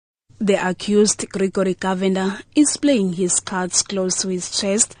The accused, Gregory Govender, is playing his cards close to his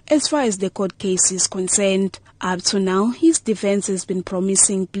chest as far as the court case is concerned. Up to now, his defense has been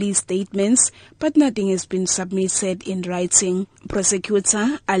promising plea statements, but nothing has been submitted in writing.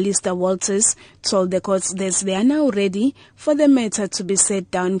 Prosecutor Alistair Walters told the court that they are now ready for the matter to be set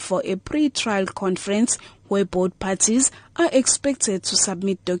down for a pre-trial conference where both parties are expected to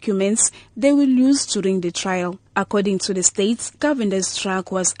submit documents they will use during the trial. According to the state, Govender's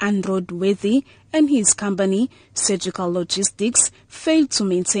truck was unroadworthy and his company, Surgical Logistics, failed to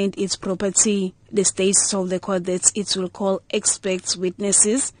maintain its property. The state told the court that it will call expert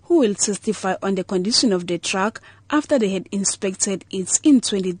witnesses who will testify on the condition of the truck after they had inspected it in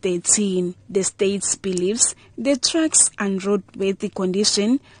 2013. The state believes the truck's unroadworthy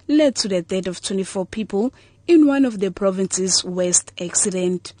condition led to the death of 24 people in one of the province's worst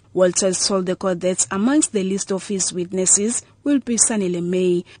accidents. Walters told the court that amongst the list of his witnesses will be Sanele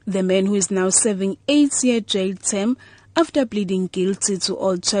May, the man who is now serving 8-year jail term after pleading guilty to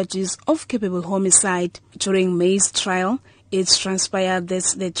all charges of culpable homicide. During May's trial, it transpired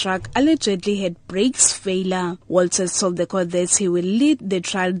that the truck allegedly had brakes failure. Walters told the court that he will lead the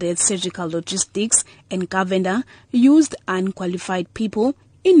trial that Surgical Logistics and Govender used unqualified people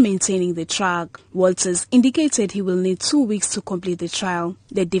in maintaining the truck. Walters indicated he will need 2 weeks to complete the trial.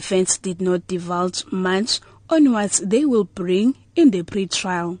 The defense did not divulge much on what they will bring in the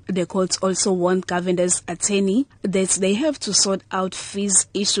pre-trial. The court also warned Govender's attorney that they have to sort out fees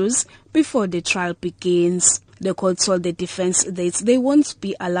issues before the trial begins. The court told the defense that they won't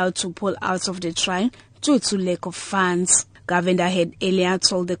be allowed to pull out of the trial due to lack of funds. Govender had earlier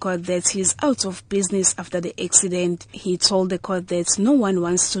told the court that he's out of business after the accident. He told the court that no one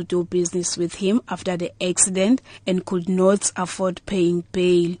wants to do business with him after the accident and could not afford paying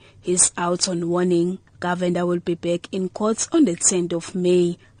bail. He's out on warning. Govender will be back in court on the 10th of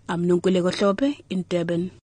May. I'm Nonkululeko Hlophe in Durban.